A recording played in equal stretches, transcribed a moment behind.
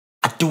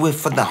do it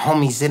for the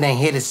homies that ain't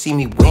here to see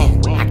me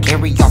win. I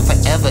carry on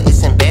forever,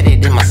 it's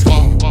embedded in my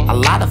skin. A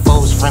lot of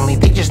foes friendly,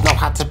 they just know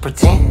how to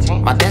pretend.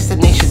 My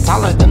destination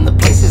taller than the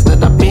places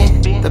that I've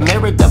been. The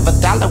merit of a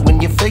dollar when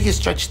you feel you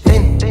stretch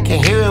thin.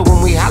 Can't hear it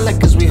when we holler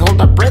cause we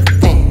hold our breath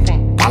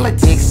thin.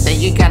 Politics say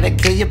you gotta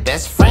kill your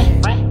best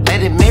friend.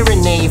 Let it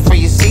marinate for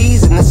you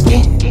season the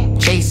skin.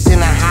 Chasing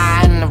a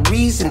high and a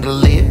reason to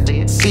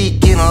live.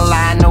 Seeking a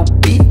lie, no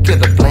beat,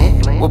 could have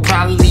planned. We'll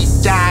probably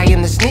die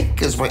in the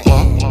sneakers we're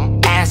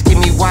in. Asking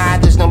me why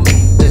there's no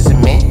leaders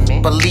in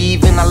men.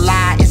 Believing a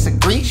lie, it's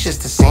egregious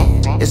to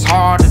sin. It's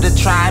harder to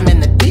try in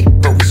the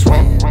deeper we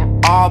swim.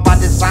 All by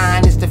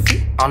design is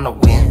defeat on the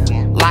wind.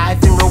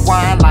 Life and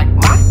rewind like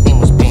my name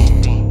was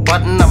Ben.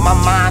 Button up my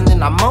mind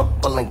and I'm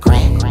mobile and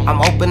grin.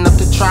 I'm open up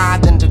to try,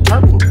 then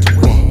determined to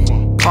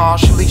win.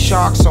 Partially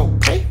shark, so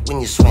pray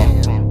when you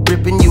swim.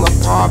 Ripping you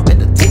apart,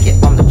 better take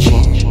it on the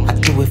chin. I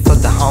do it for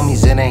the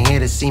homies that ain't here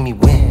to see me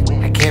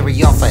win. I carry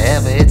on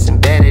forever, it's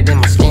embedded in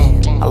my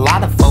skin. A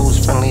lot of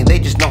foes friendly, they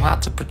just know how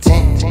to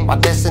pretend. My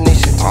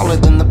destination taller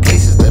than the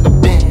places that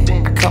I've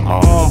been. I cut my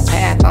own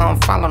path, I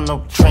don't follow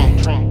no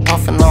trend.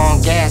 Puffing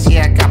on gas,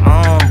 yeah, I got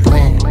my own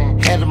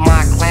blend. Head of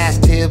my class,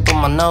 tip put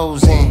my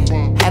nose in.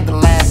 Had the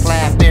last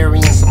laugh,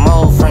 burying some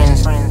old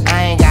friends.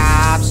 I ain't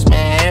got ops,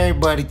 man,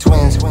 everybody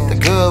twins. The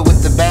good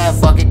with the bad,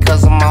 fuck it,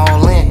 cause I'm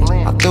all in.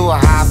 I threw a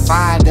high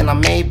five, then I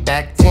made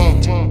back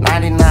 10.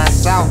 99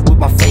 South with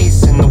my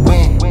face in the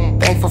wind.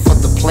 Thankful for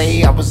the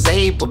play, I was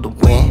able to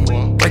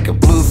win. Break a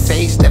blue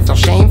face, that felt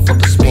shameful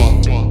to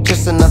spin.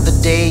 Just another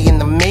day in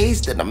the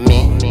maze that I'm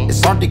in.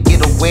 It's hard to get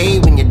away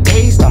when your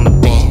day's on the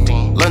bend.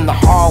 Learn the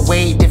hard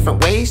way,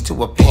 different ways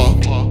to a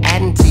pen.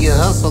 Adding to your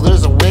hustle,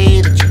 there's a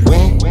way that you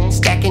win.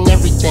 Stacking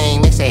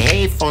everything makes it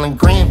hateful and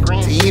grim.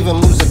 To even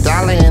lose a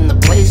dollar in the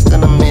place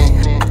that I'm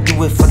in. I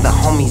do it for the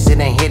homies that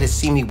ain't here to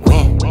see me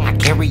win. I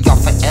carry on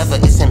forever,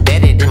 it's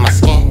embedded in my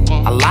skin.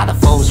 A lot of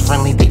foes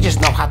friendly, they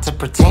just know how to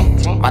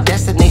pretend. My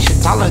destination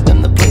taller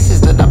than the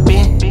places that I've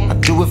been. I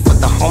do it for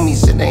the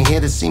homies that ain't here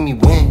to see me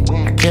win.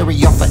 I carry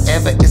on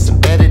forever, it's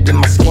embedded in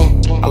my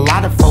skin. A